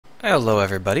Hello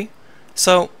everybody.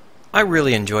 So, I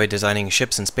really enjoy designing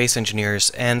ships and space engineers,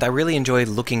 and I really enjoy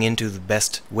looking into the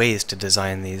best ways to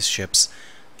design these ships.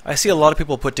 I see a lot of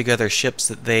people put together ships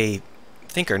that they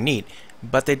think are neat,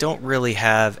 but they don't really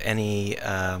have any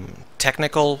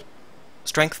technical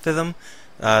strength to them.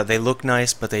 They look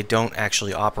nice, but they don't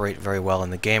actually operate very well in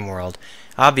the game world.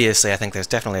 Obviously, I think there's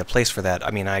definitely a place for that.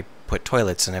 I mean, I put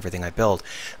toilets in everything I build,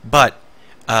 but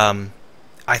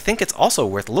I think it's also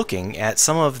worth looking at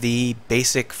some of the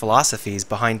basic philosophies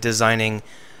behind designing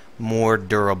more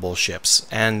durable ships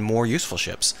and more useful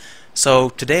ships. So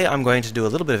today I'm going to do a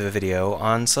little bit of a video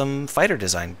on some fighter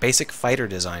design, basic fighter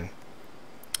design.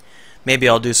 Maybe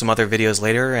I'll do some other videos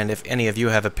later, and if any of you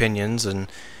have opinions and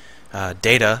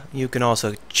data, you can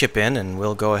also chip in and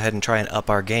we'll go ahead and try and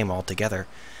up our game altogether.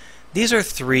 These are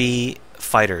three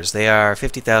fighters. They are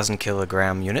 50,000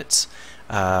 kilogram units.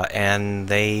 And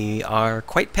they are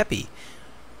quite peppy.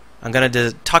 I'm going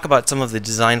to talk about some of the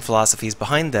design philosophies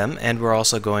behind them, and we're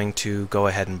also going to go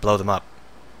ahead and blow them up.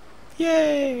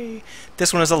 Yay!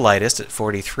 This one is the lightest at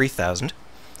 43,000,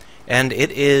 and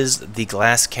it is the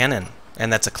Glass Cannon,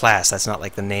 and that's a class, that's not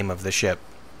like the name of the ship.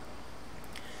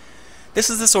 This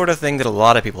is the sort of thing that a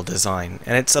lot of people design,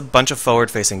 and it's a bunch of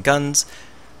forward-facing guns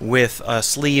with a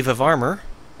sleeve of armor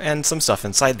and some stuff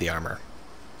inside the armor.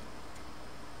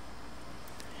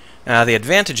 Now, the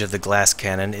advantage of the Glass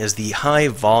Cannon is the high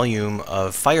volume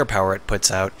of firepower it puts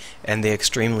out and the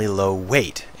extremely low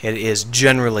weight. It is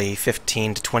generally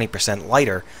 15 to 20%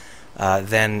 lighter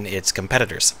than its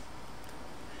competitors.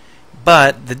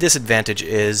 But the disadvantage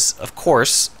is, of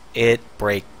course, it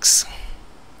breaks.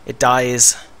 It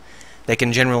dies. They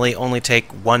can generally only take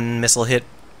one missile hit,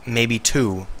 maybe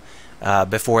two,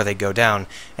 before they go down.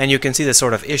 And you can see the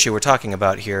sort of issue we're talking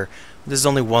about here. This is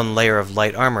only one layer of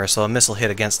light armor, so a missile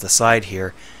hit against the side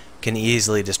here can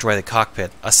easily destroy the cockpit.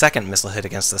 A second missile hit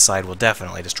against the side will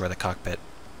definitely destroy the cockpit.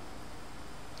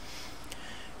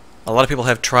 A lot of people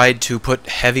have tried to put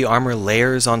heavy armor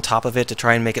layers on top of it to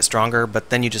try and make it stronger, but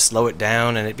then you just slow it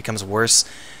down and it becomes worse.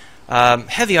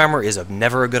 Heavy armor is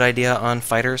never a good idea on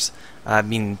fighters. I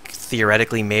mean,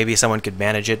 theoretically, maybe someone could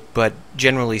manage it, but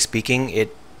generally speaking,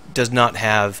 it does not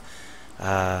have...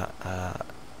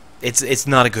 It's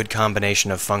not a good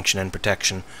combination of function and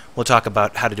protection. We'll talk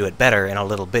about how to do it better in a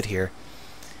little bit here.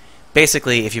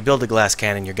 Basically, if you build a glass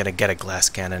cannon, you're going to get a glass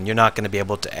cannon. You're not going to be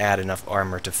able to add enough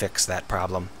armor to fix that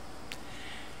problem.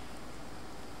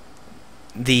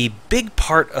 The big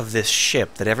part of this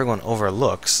ship that everyone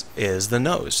overlooks is the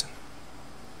nose.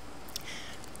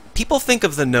 People think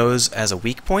of the nose as a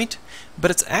weak point,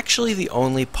 but it's actually the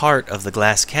only part of the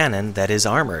glass cannon that is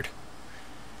armored.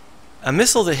 A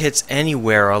missile that hits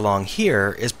anywhere along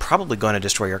here is probably going to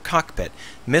destroy your cockpit.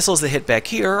 Missiles that hit back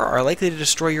here are likely to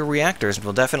destroy your reactors and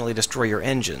will definitely destroy your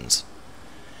engines.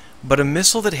 But a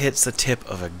missile that hits the tip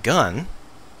of a gun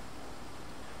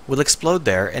will explode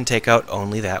there and take out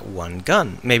only that one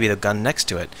gun, maybe the gun next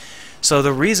to it. So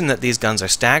the reason that these guns are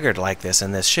staggered like this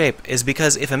in this shape is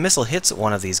because if a missile hits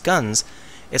one of these guns,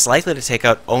 it's likely to take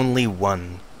out only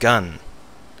one gun.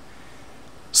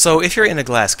 So if you're in a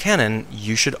glass cannon,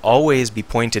 you should always be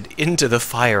pointed into the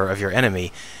fire of your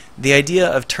enemy. The idea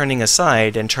of turning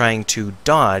aside and trying to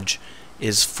dodge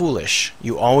is foolish.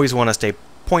 You always want to stay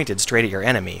pointed straight at your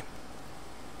enemy.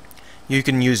 You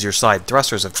can use your side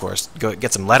thrusters, of course,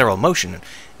 get some lateral motion,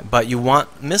 but you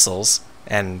want missiles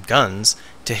and guns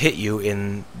to hit you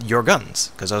in your guns,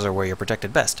 because those are where you're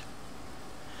protected best.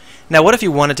 Now, what if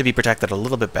you wanted to be protected a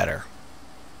little bit better?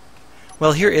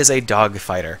 Well, here is a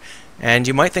dogfighter. And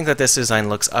you might think that this design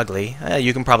looks ugly.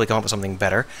 You can probably come up with something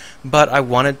better. But I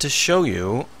wanted to show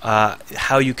you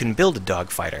how you can build a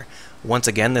dogfighter. Once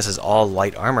again, this is all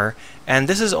light armor, and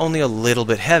this is only a little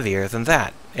bit heavier than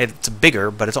that. It's bigger,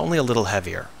 but it's only a little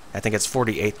heavier. I think it's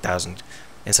 48,000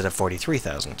 instead of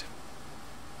 43,000.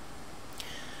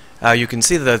 You can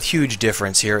see the huge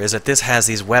difference here is that this has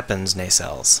these weapons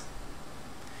nacelles,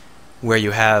 where you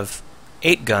have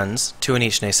 8 guns, 2 in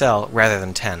each nacelle, rather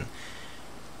than 10.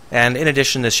 And in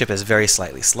addition, this ship is very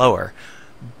slightly slower.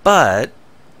 But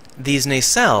these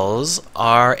nacelles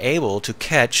are able to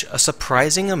catch a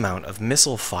surprising amount of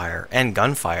missile fire and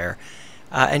gunfire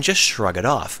and just shrug it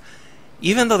off.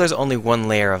 Even though there's only one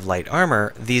layer of light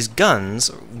armor, these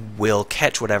guns will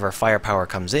catch whatever firepower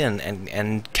comes in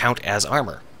and count as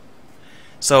armor.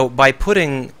 So by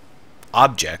putting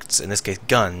objects, in this case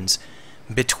guns,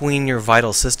 between your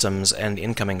vital systems and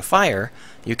incoming fire,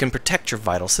 you can protect your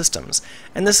vital systems.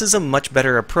 And this is a much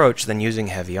better approach than using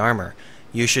heavy armor.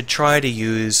 You should try to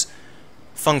use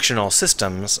functional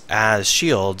systems as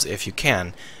shields if you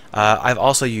can. I've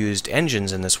also used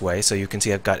engines in this way, so you can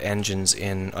see I've got engines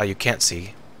in... you can't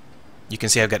see. You can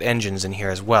see I've got engines in here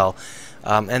as well,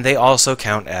 and they also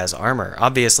count as armor.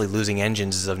 Obviously, losing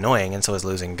engines is annoying, and so is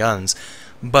losing guns,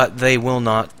 but they will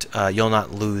not. You'll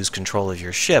not lose control of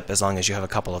your ship as long as you have a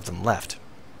couple of them left.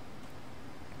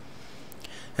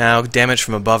 Now, damage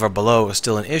from above or below is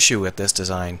still an issue with this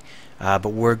design,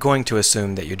 but we're going to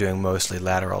assume that you're doing mostly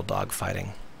lateral dogfighting.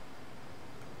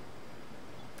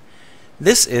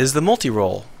 This is the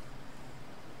multi-role.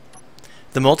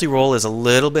 The multi-role is a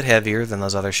little bit heavier than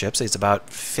those other ships. It's about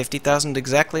 50,000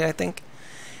 exactly, I think.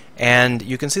 And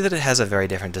you can see that it has a very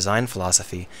different design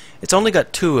philosophy. It's only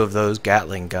got 2 of those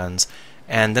Gatling guns,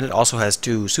 and then it also has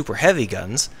 2 super heavy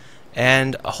guns,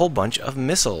 and a whole bunch of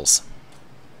missiles.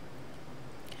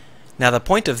 Now, the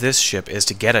point of this ship is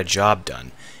to get a job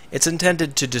done. It's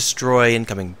intended to destroy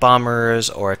incoming bombers,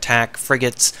 or attack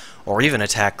frigates, or even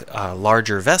attack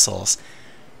larger vessels.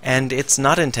 And it's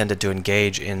not intended to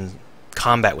engage in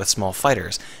combat with small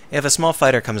fighters. If a small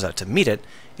fighter comes out to meet it,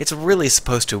 it's really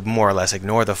supposed to more or less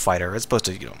ignore the fighter. It's supposed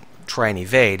to, try and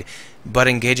evade, but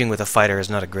engaging with a fighter is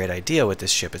not a great idea with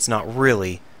this ship. It's not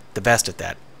really the best at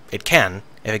that. It can.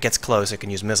 If it gets close, it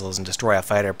can use missiles and destroy a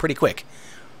fighter pretty quick.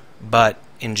 But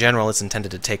in general, it's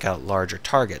intended to take out larger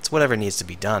targets, whatever needs to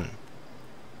be done.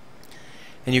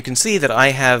 And you can see that I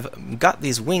have got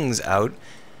these wings out,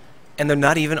 and they're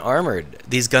not even armored.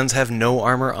 These guns have no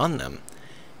armor on them.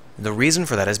 The reason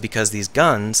for that is because these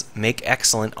guns make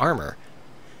excellent armor.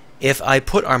 If I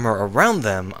put armor around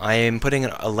them, I am putting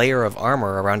a layer of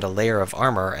armor around a layer of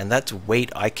armor, and that's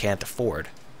weight I can't afford.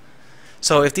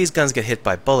 So if these guns get hit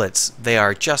by bullets, they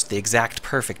are just the exact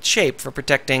perfect shape for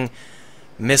protecting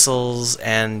missiles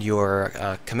and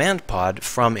your command pod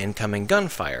from incoming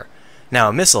gunfire. Now,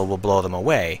 a missile will blow them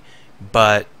away,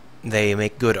 but they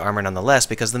make good armor nonetheless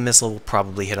because the missile will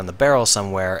probably hit on the barrel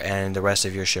somewhere and the rest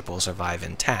of your ship will survive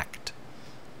intact.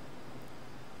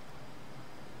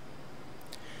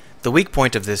 The weak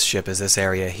point of this ship is this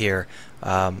area here.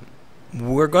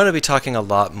 We're going to be talking a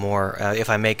lot more, if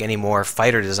I make any more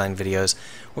fighter design videos,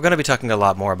 we're going to be talking a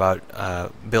lot more about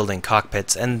building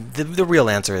cockpits, and the real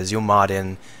answer is you mod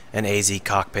in an AZ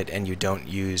cockpit and you don't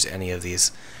use any of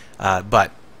these.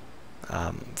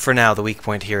 For now, the weak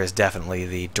point here is definitely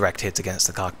the direct hits against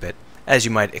the cockpit. As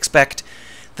you might expect,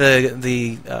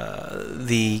 the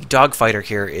dogfighter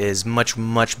here is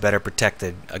much better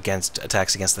protected against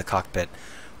attacks against the cockpit,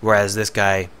 whereas this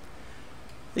guy,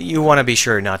 you want to be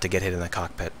sure not to get hit in the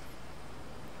cockpit.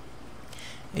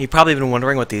 You've probably been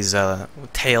wondering what these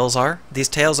tails are. These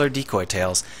tails are decoy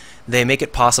tails. They make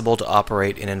it possible to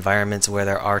operate in environments where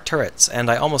there are turrets, and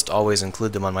I almost always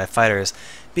include them on my fighters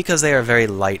because they are very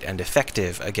light and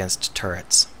effective against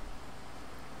turrets.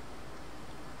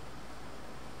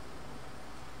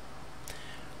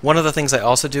 One of the things I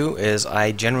also do is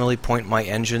I generally point my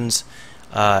engines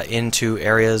into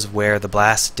areas where the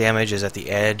blast damage is at the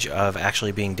edge of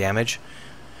actually being damaged.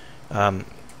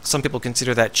 Some people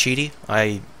consider that cheaty.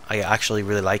 I actually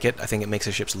really like it. I think it makes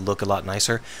the ships look a lot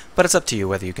nicer, but it's up to you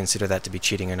whether you consider that to be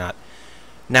cheating or not.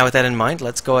 Now, with that in mind,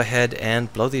 let's go ahead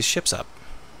and blow these ships up.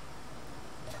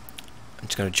 I'm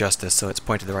just going to adjust this so it's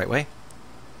pointed the right way.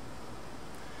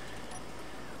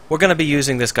 We're going to be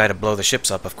using this guy to blow the ships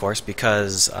up, of course,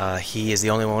 because he is the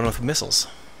only one with missiles.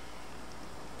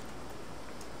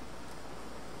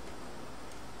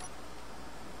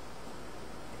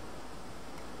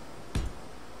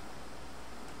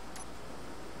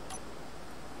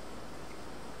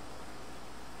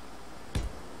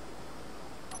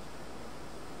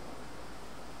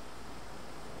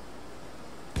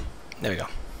 There we go.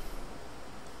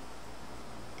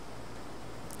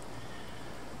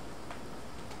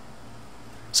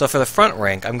 So for the front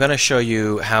rank, I'm going to show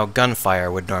you how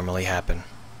gunfire would normally happen.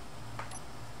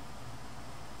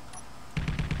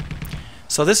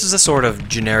 So this is a sort of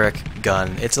generic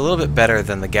gun. It's a little bit better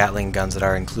than the Gatling guns that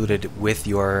are included with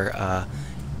your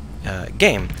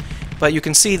game. But you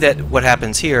can see that what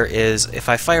happens here is if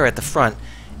I fire at the front,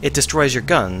 it destroys your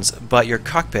guns, but your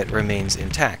cockpit remains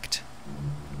intact.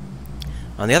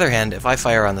 On the other hand, if I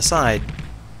fire on the side,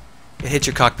 it hits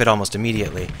your cockpit almost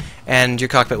immediately, and your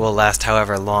cockpit will last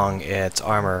however long its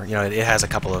armor, it has a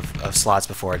couple of slots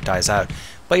before it dies out,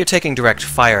 but you're taking direct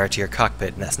fire to your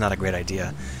cockpit, and that's not a great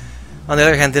idea. On the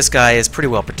other hand, this guy is pretty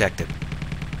well protected.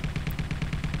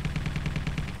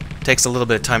 Takes a little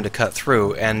bit of time to cut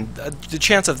through, and the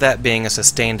chance of that being a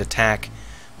sustained attack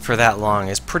for that long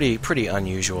is pretty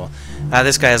unusual.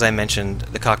 This guy, as I mentioned,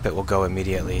 the cockpit will go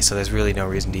immediately, so there's really no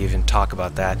reason to even talk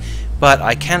about that. But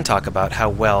I can talk about how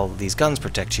well these guns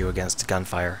protect you against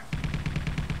gunfire.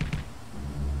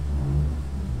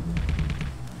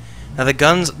 Now the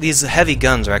guns, these heavy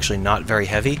guns are actually not very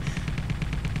heavy,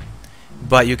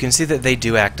 but you can see that they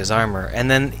do act as armor.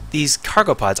 And then these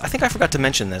cargo pods, I think I forgot to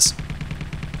mention this.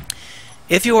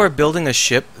 If you are building a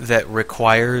ship that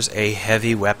requires a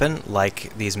heavy weapon,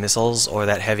 like these missiles or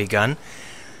that heavy gun,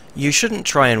 you shouldn't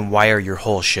try and wire your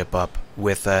whole ship up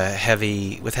with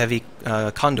heavy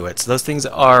conduits. Those things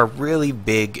are really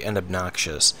big and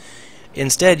obnoxious.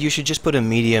 Instead, you should just put a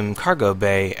medium cargo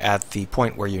bay at the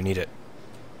point where you need it.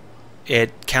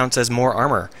 It counts as more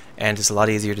armor, and it's a lot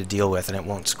easier to deal with, and it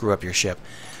won't screw up your ship.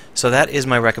 So that is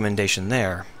my recommendation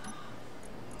there.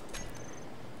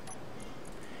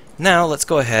 Now let's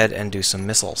go ahead and do some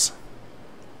missiles.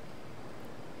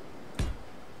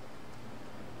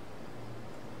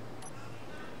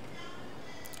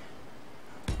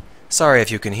 Sorry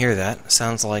if you can hear that.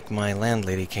 Sounds like my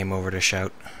landlady came over to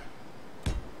shout.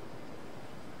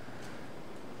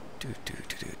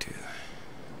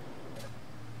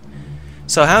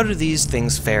 So how do these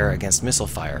things fare against missile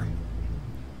fire?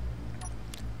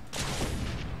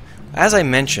 As I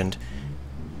mentioned,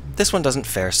 this one doesn't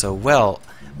fare so well,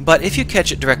 but if you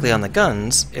catch it directly on the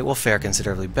guns, it will fare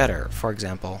considerably better. For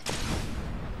example,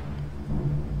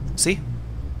 see?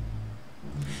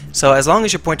 So as long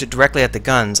as you point it directly at the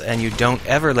guns and you don't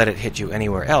ever let it hit you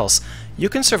anywhere else, you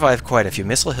can survive quite a few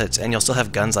missile hits and you'll still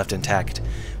have guns left intact.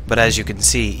 But as you can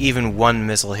see, even one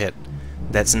missile hit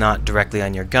that's not directly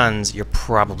on your guns, you're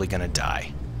probably going to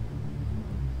die.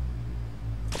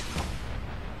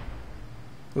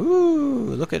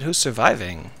 Ooh, look at who's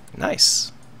surviving.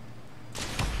 Nice.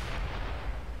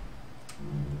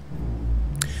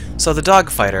 So the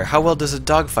dogfighter, how well does a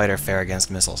dogfighter fare against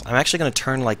missiles? I'm actually going to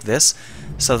turn like this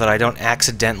so that I don't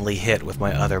accidentally hit with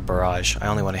my other barrage. I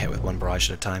only want to hit with one barrage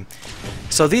at a time.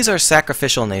 So these are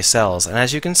sacrificial nacelles, and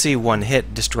as you can see, one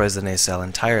hit destroys the nacelle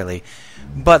entirely,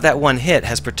 but that one hit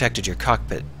has protected your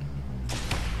cockpit.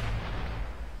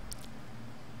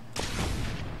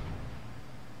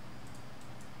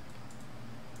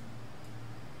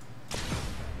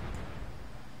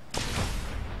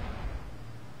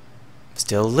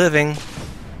 Still living.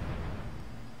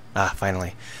 Ah,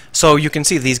 finally. So you can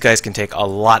see these guys can take a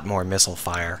lot more missile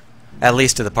fire, at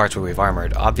least to the parts where we've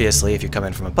armored. Obviously, if you come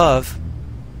in from above,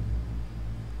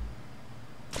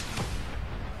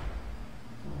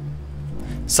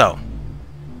 so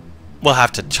we'll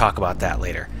have to talk about that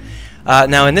later.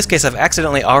 Now, in this case, I've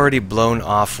accidentally already blown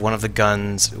off one of the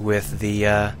guns with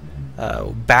the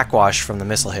backwash from the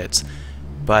missile hits.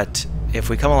 But if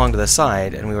we come along to the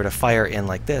side and we were to fire in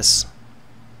like this,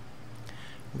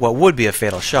 what would be a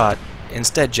fatal shot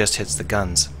instead just hits the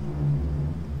guns.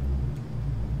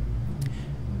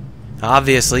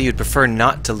 Obviously, you'd prefer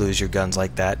not to lose your guns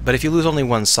like that, but if you lose only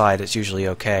one side, it's usually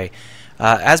okay.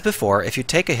 As before, if you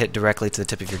take a hit directly to the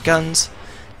tip of your guns,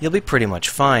 you'll be pretty much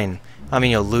fine. I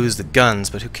mean, you'll lose the guns,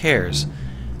 but who cares?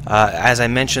 As I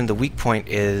mentioned, the weak point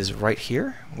is right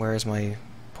here. Where is my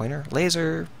pointer?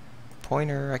 Laser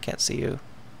pointer, I can't see you.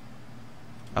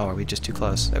 Oh, are we just too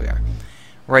close? There we are.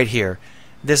 Right here.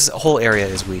 This whole area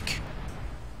is weak.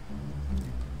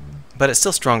 But it's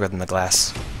still stronger than the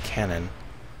glass cannon.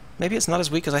 Maybe it's not as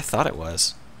weak as I thought it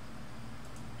was.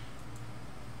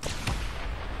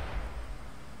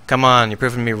 Come on, you're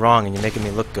proving me wrong and you're making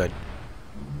me look good.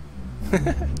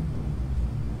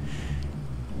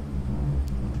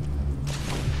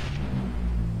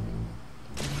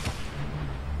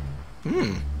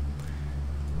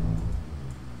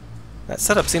 That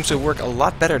setup seems to work a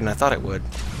lot better than I thought it would.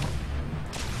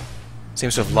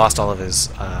 Seems to have lost all of his.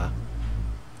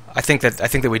 I think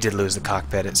that we did lose the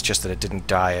cockpit. It's just that it didn't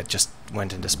die. It just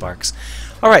went into sparks.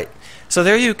 All right. So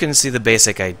there you can see the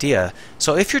basic idea.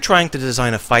 So if you're trying to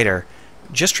design a fighter,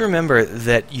 just remember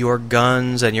that your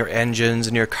guns and your engines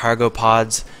and your cargo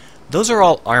pods, those are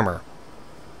all armor.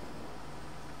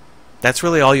 That's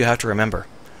really all you have to remember.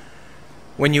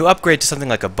 When you upgrade to something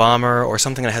like a bomber or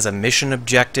something that has a mission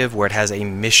objective where it has a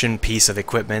mission piece of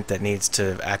equipment that needs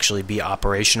to actually be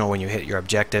operational when you hit your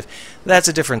objective, that's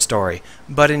a different story.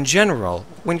 But in general,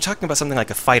 when you're talking about something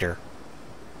like a fighter,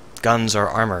 guns are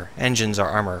armor, engines are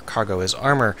armor, cargo is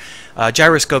armor.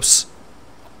 Gyroscopes,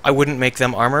 I wouldn't make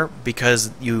them armor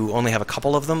because you only have a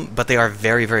couple of them, but they are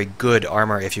very, very good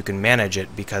armor if you can manage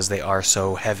it because they are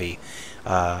so heavy.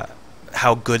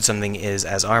 How good something is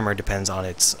as armor depends on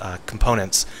its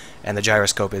components, and the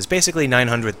gyroscope is basically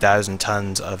 900,000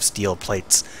 tons of steel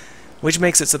plates, which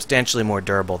makes it substantially more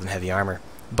durable than heavy armor.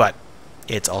 But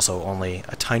it's also only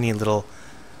a tiny little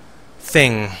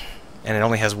thing, and it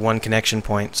only has one connection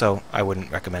point, so I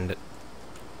wouldn't recommend it.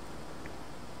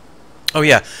 Oh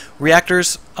yeah,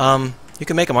 reactors, you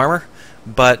can make them armor,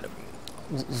 but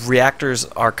reactors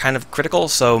are kind of critical,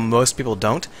 so most people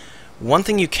don't. One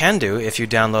thing you can do if you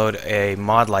download a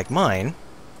mod like mine,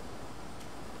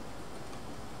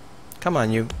 Come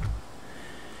on, you.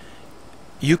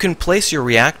 You can place your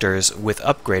reactors with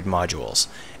upgrade modules.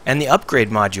 And the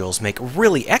upgrade modules make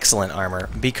really excellent armor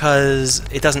because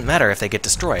it doesn't matter if they get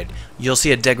destroyed. You'll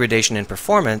see a degradation in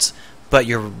performance, but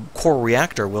your core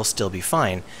reactor will still be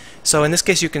fine. So in this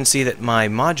case you can see that my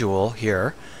module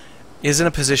here is in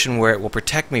a position where it will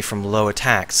protect me from low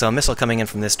attack. So a missile coming in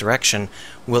from this direction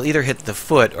will either hit the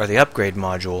foot or the upgrade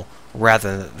module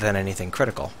rather than anything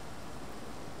critical.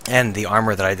 And the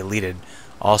armor that I deleted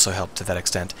also helped to that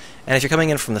extent. And if you're coming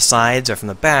in from the sides or from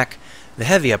the back, the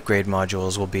heavy upgrade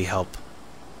modules will be help.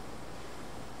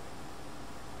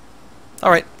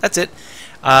 Alright, that's it.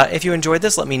 If you enjoyed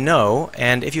this, let me know,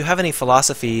 and if you have any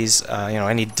philosophies,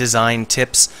 any design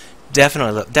tips,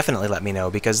 definitely let me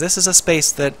know, because this is a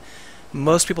space that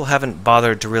most people haven't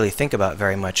bothered to really think about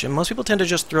very much, and most people tend to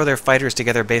just throw their fighters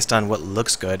together based on what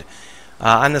looks good.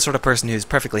 I'm the sort of person who's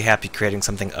perfectly happy creating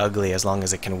something ugly as long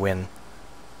as it can win.